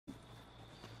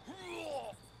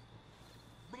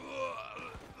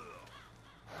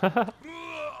There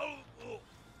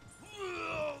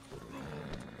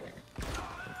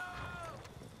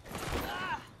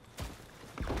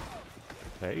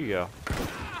you go.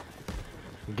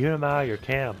 Get him out of your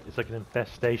camp. It's like an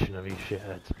infestation of these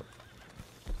shitheads.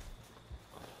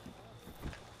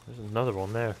 There's another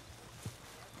one there.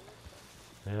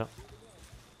 Yeah.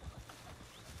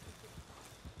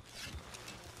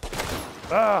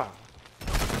 Ah!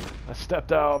 I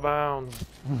stepped out of bounds.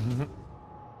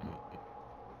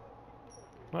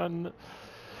 I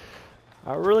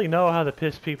really know how to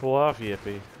piss people off,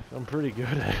 Yippee. I'm pretty good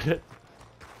at it.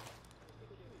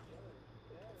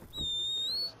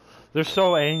 They're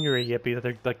so angry, Yippee,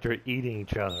 that they're eating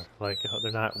each other. Like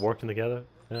they're not working together.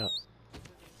 Yeah.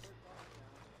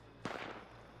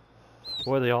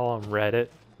 Or are they all on Reddit,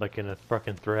 like in a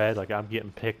fucking thread? Like I'm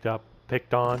getting picked on.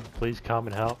 Please come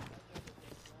and help.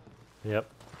 Yep.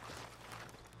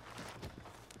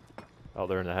 Oh,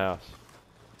 they're in the house.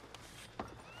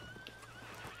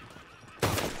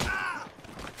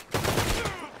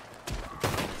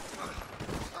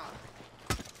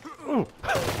 Ooh.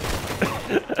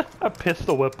 I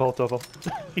pistol whipped both of them.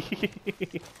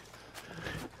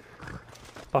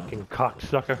 Fucking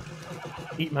cocksucker.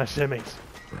 Eat my simmies.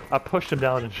 I pushed him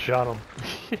down and shot him.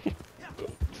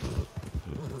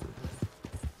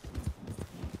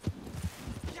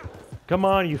 Come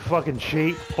on, you fucking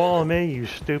cheat. Follow me, you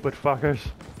stupid fuckers.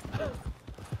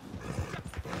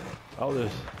 Oh,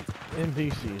 there's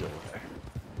NPCs over there.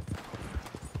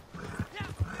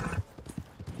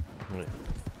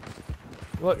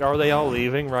 Look, are they all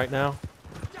leaving right now?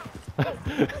 I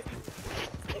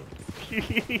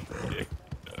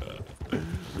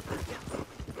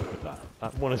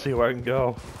want to see where I can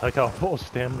go. I got a full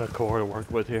stamina core to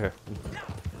work with here.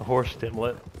 A horse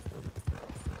stimlet.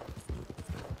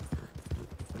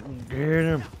 Get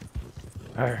him.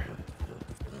 There.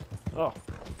 Oh.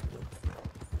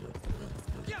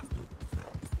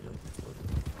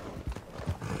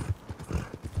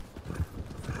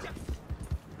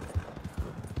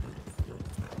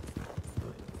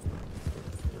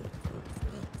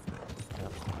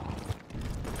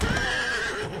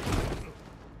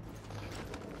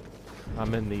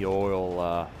 I'm in the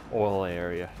oil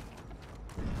area.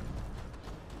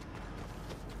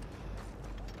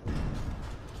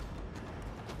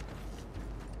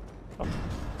 Oh,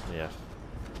 yeah.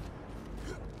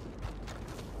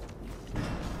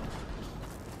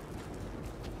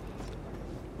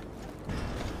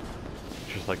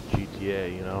 Just like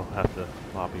GTA, you know, half the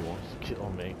lobby wants to kill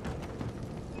me.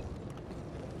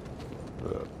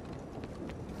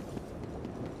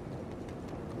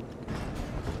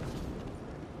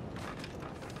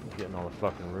 Getting on the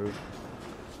fucking roof.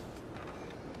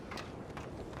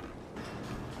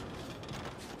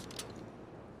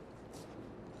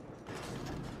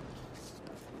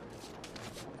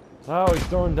 Oh, he's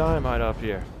throwing dynamite up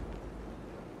here.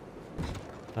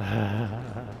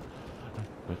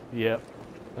 Yep.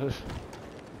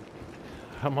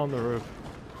 I'm on the roof.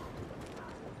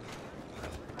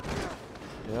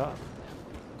 Yeah.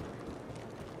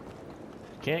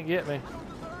 Can't get me.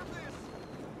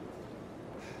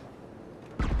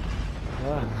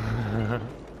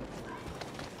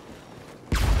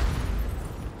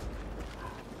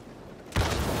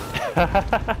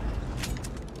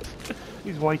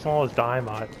 He's wasting all his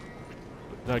dynamite.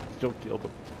 I still killed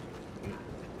him.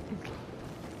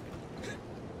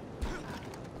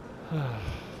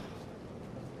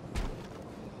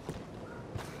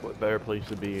 What better place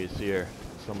to be is here.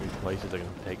 So many places I can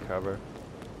take cover.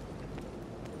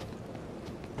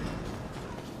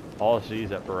 All I see is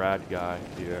that Barad guy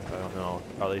here. I don't know.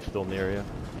 Are they still near you?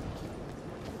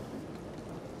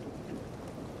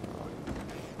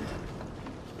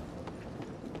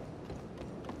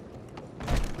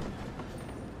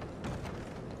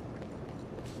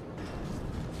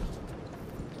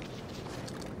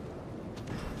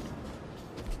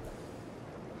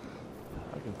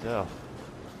 I can tell.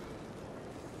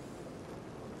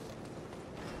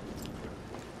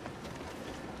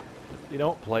 You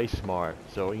don't play smart,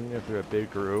 so even if they're a big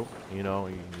group, you know,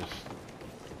 you can just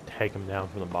take them down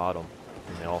from the bottom,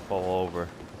 and they all fall over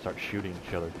and start shooting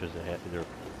each other because they're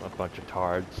a bunch of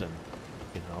tards, and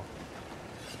you know,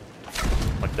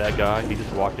 like that guy, he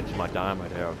just walked into my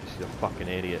dynamite arrow because he's a fucking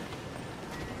idiot.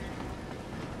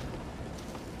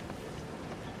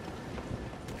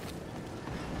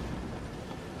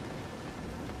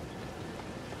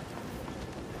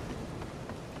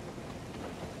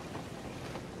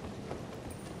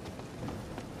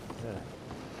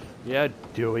 Yeah,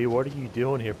 Dewey, what are you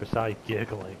doing here besides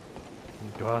giggling?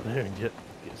 Go out there and get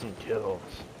some kills.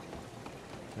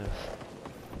 Yes.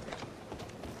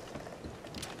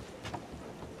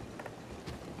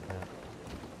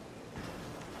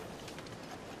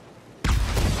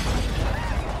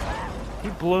 He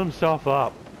blew himself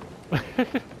up. This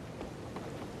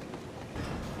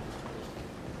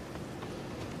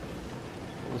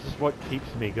is what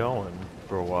keeps me going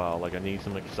for a while. Like, I need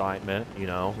some excitement, you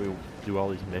know? We do all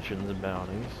these missions and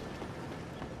bounties.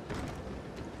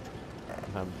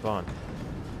 I'm having fun.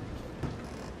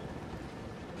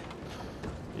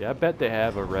 Yeah, I bet they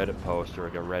have a Reddit post or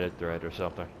like a Reddit thread or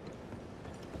something.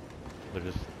 They're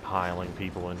just piling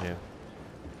people in here.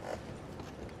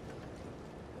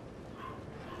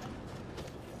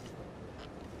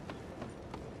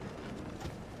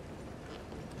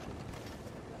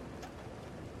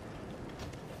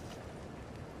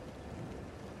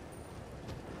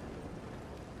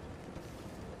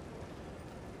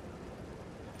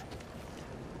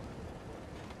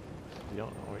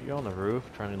 Are you on the roof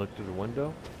trying to look through the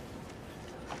window?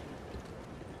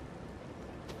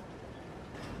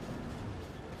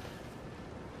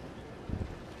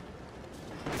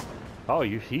 Oh,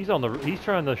 he's on the. He's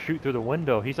trying to shoot through the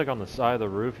window. He's like on the side of the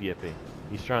roof, yippee.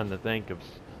 He's trying to think of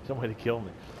some way to kill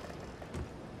me.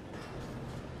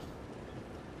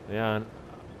 Yeah,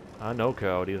 I know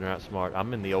Cody. They're not smart.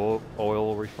 I'm in the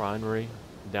oil refinery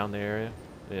down the area.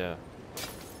 Yeah.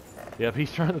 Yep,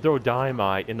 he's trying to throw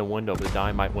dynamite in the window, but the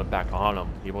dynamite went back on him.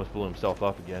 He almost blew himself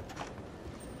up again.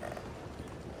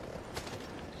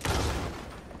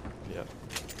 Yep.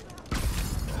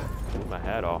 Blew my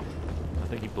hat off. I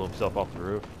think he blew himself off the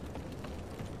roof.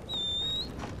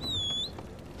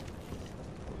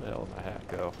 Where the hell did my hat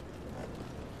go?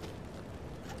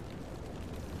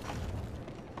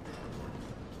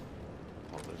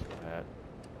 Oh, there's my hat.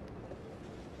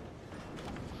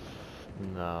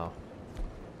 No.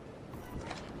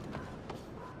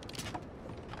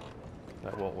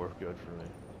 That won't work good for me.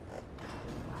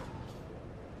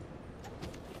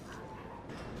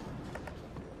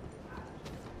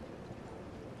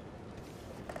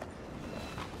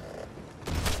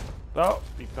 Oh,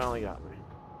 he finally got me.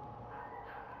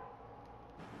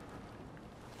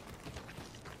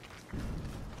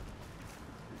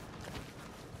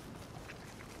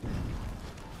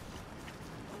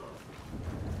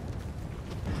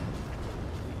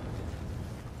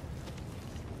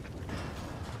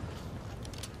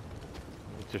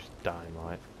 It's just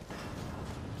dynamite.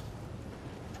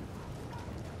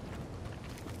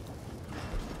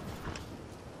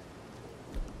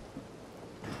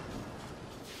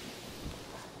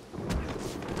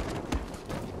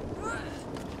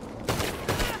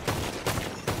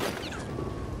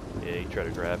 Yeah, he tried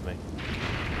to grab me.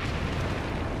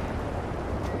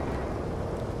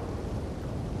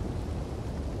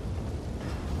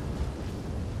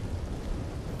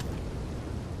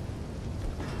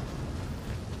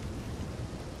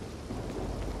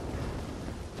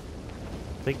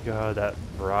 I think that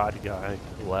broad guy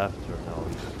left, or no,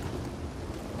 he's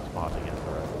spotting it.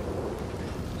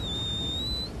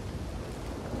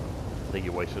 I think he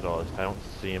wasted all his. I don't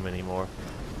see him anymore.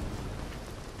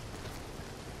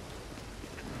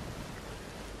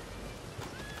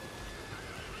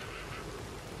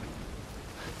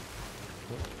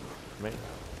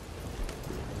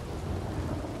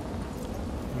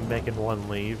 Making one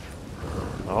leave.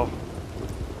 Oh.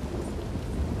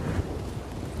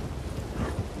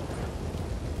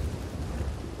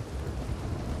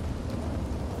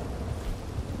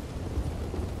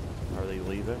 Are they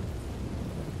leaving?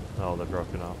 Oh, they're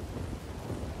broken up.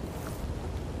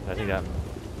 I think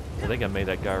I made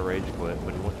that guy rage quit,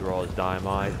 but he went through all his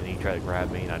dynamite and he tried to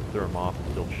grab me and I threw him off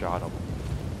and still shot him.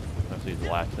 That's the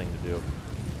last thing to do.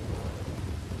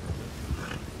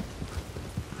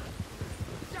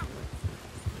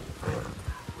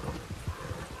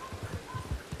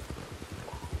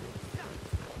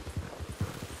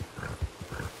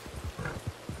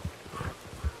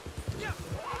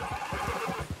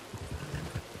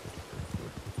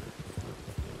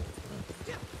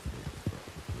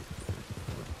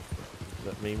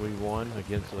 Does that mean we won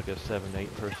against like a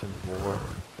 7-8 person war?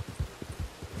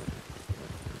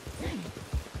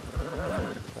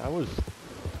 I was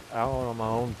out on my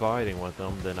own fighting with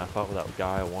them, then I fought with that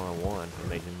guy one-on-one and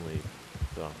made him leave.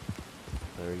 So,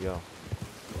 there you go.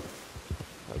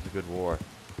 That was a good war.